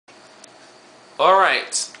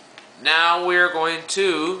Alright, now we're going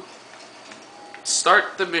to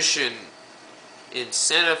start the mission in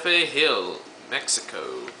Santa Fe Hill, Mexico.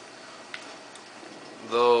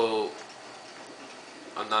 Though,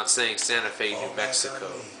 I'm not saying Santa Fe, New Mexico.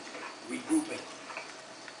 Regrouping.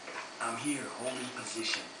 I'm here, holding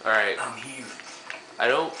position. Alright. I'm here. I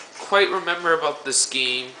don't quite remember about this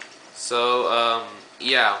game, so,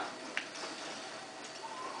 yeah.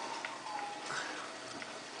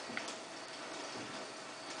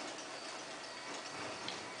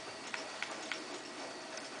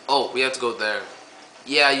 Oh, we have to go there.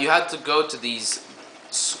 Yeah, you had to go to these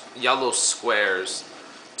yellow squares.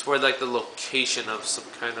 It's where, like, the location of some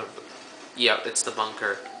kind of... Yeah, it's the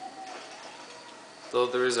bunker. Though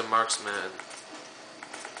there is a marksman.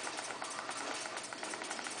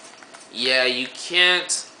 Yeah, you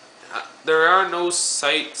can't... there are no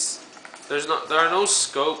sights. There are no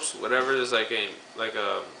scopes. Whatever, there's like a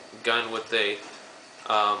gun with a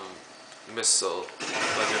missile,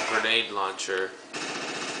 like a grenade launcher.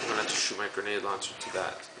 I'm gonna have to shoot my grenade launcher to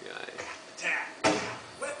that guy. Attack.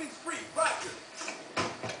 Weapons free. Roger.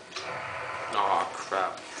 Oh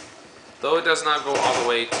crap! Though it does not go all the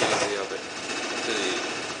way to the other.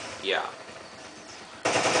 Yeah.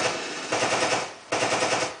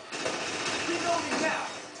 Reloading now.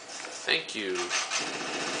 Thank you.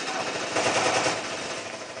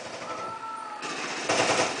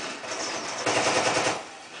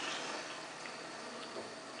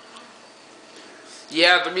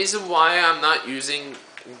 Yeah, the reason why I'm not using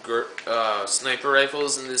sniper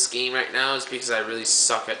rifles in this game right now is because I really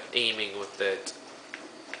suck at aiming with it.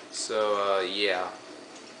 So, yeah.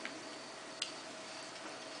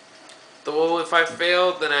 Though if I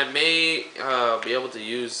fail, then I may be able to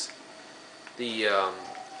use the,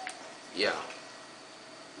 yeah.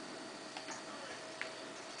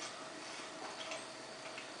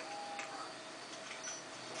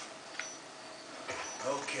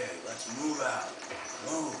 Okay, let's move out.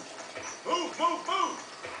 Move. Move, move, move!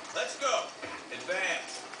 Let's go.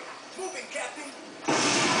 Advance. Moving, Captain.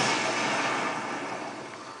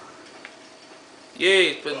 Yay,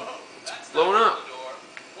 it's been blown up.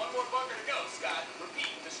 One more bunker to go, Scott. Repeat,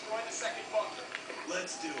 destroy the second bunker.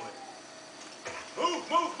 Let's do it. Move,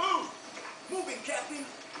 move, move! Moving, Captain.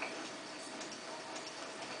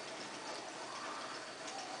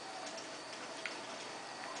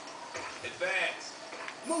 Advance.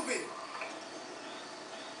 Moving.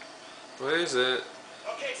 What is it?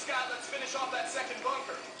 Okay, Scott, let's finish off that second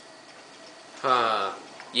bunker.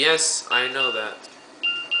 Yes, I know that.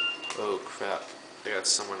 Oh crap, I got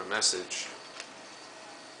someone a message.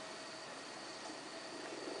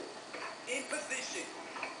 In position.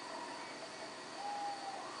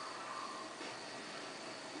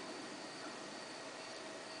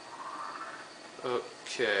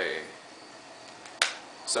 Okay.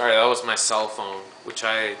 Sorry, that was my cell phone, which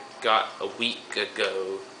I got a week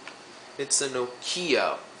ago. It's a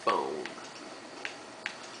Nokia phone.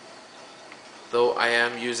 Though I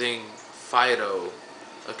am using Fido,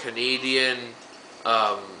 a Canadian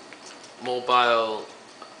mobile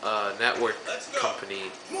network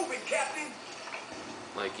company. Moving, Captain.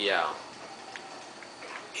 Like, yeah.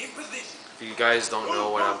 In position. If you guys don't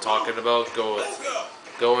know what I'm talking about,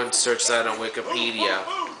 go and search that on Wikipedia.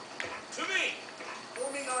 To me.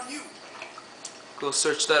 Forming on you. Go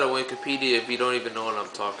search that on Wikipedia if you don't even know what I'm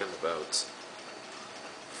talking about.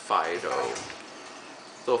 Fido.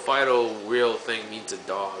 So Fido, real thing, means a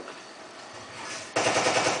dog.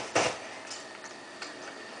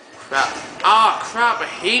 Crap. Ah, crap, I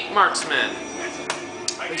hate marksmen.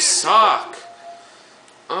 They suck.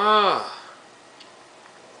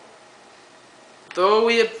 Though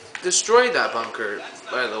we have destroyed that bunker,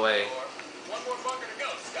 by the way. One more bunker to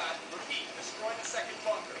go, Scott. Repeat, destroy the second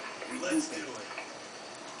bunker. Let's do it.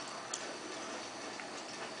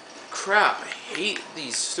 Crap, I hate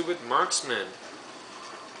these stupid marksmen.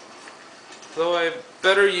 Though I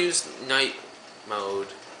better use night mode.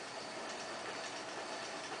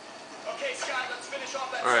 Okay, Scott, let's finish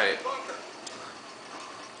off that Alright. second bunker.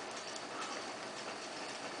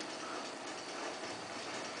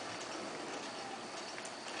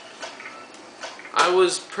 I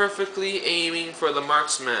was perfectly aiming for the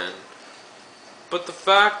marksman. But the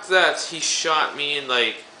fact that he shot me in,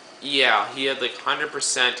 like, yeah, he had like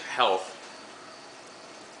 100% health.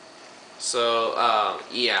 So,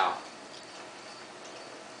 yeah.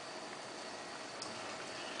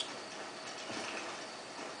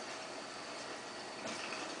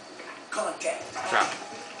 Contact. Crap.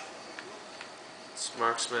 This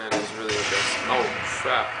marksman is really the best. Oh,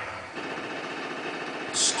 crap.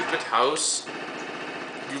 Stupid house.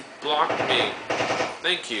 You blocked me.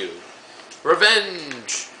 Thank you.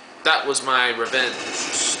 Revenge! That was my revenge,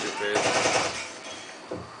 stupid.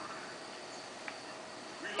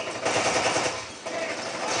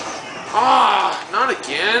 Ah, not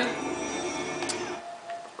again.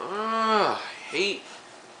 Ah, I hate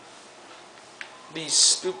these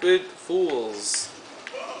stupid fools.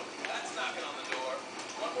 Whoa, that's knocking on the door.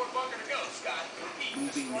 One more bunker to go, Scott. Repeat,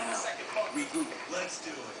 Moving destroy the now. second bunker. Regroup. Let's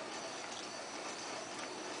do it.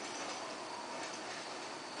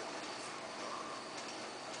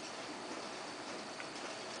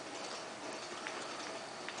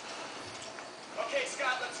 Okay,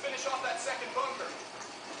 Scott, let's finish off that second bunker.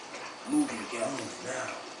 Moving, Captain. Move now.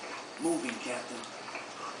 Moving, Captain.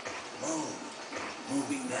 Move.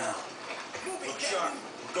 Moving now. Look sharp.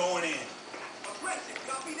 We're going in. Aggressive.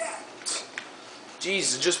 Copy that.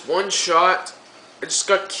 Jeez, just one shot. I just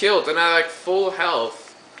got killed and I had like full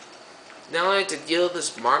health. Now I have to deal with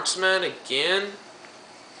this marksman again?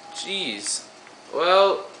 Jeez.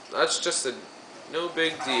 Well, that's just a no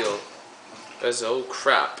big deal. Because oh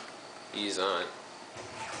crap, he's on.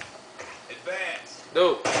 Advance.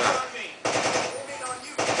 No crap. On me. Moving on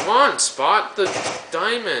you. Come on, spot the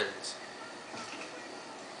diamond.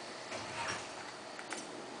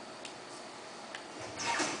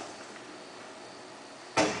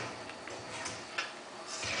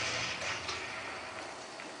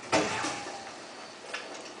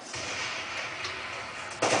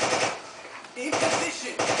 In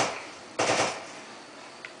position.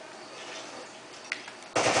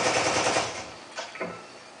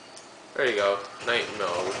 There you go. Night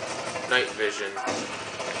mode. Night vision.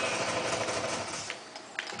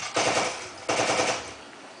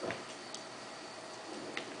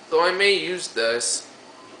 Though I may use this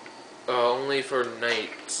only for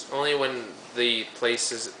night. Only when the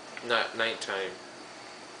place is not nighttime.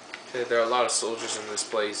 There are a lot of soldiers in this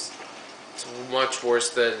place. It's much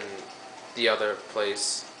worse than the other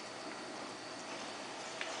place.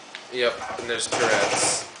 Yep, and there's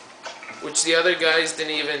turrets. Which the other guys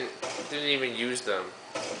didn't even use them.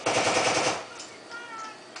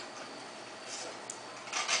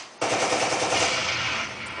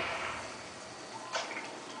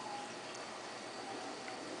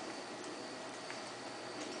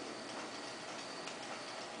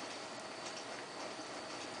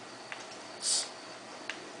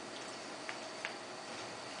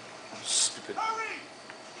 Stupid. Hurry!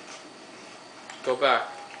 Go back.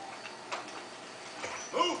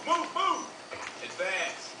 Move, move, move!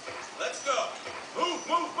 Advance. Let's go. Move,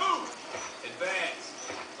 move, move! Advance.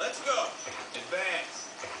 Let's go. Advance.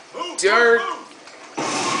 Move, Dirt. move, move!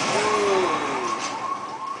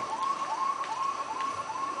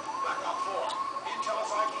 Black Hawk 4. Intel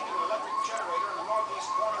has ID'd an electric generator in the northeast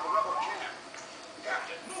corner of the rebel camp.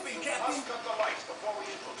 Captain, Moving, we Captain. must cut the lights before we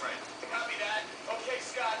infiltrate. Copy that. Okay,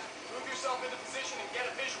 Scott. Move yourself into position and get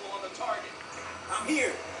a visual on the target. I'm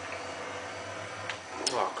here.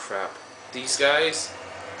 Oh crap. These guys?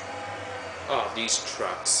 Oh, these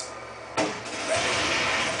trucks.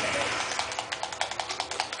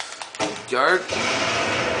 Yard.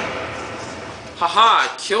 Haha,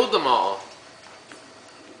 I killed them all.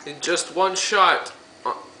 In just one shot.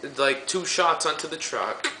 Like 2 shots onto the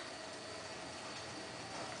truck.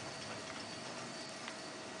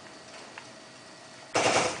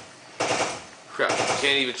 Crap, you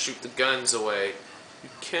can't even shoot the guns away. You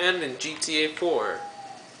can in GTA 4.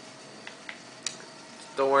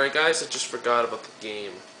 Don't worry guys, I just forgot about the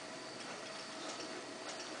game.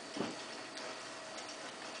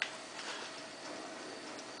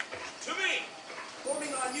 To me!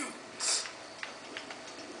 Forming on you.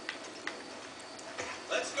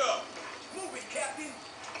 Let's go. Moving, Captain.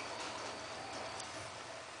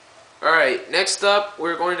 Alright, next up,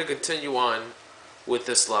 we're going to continue on with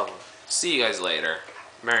this level. See you guys later.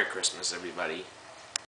 Merry Christmas, everybody.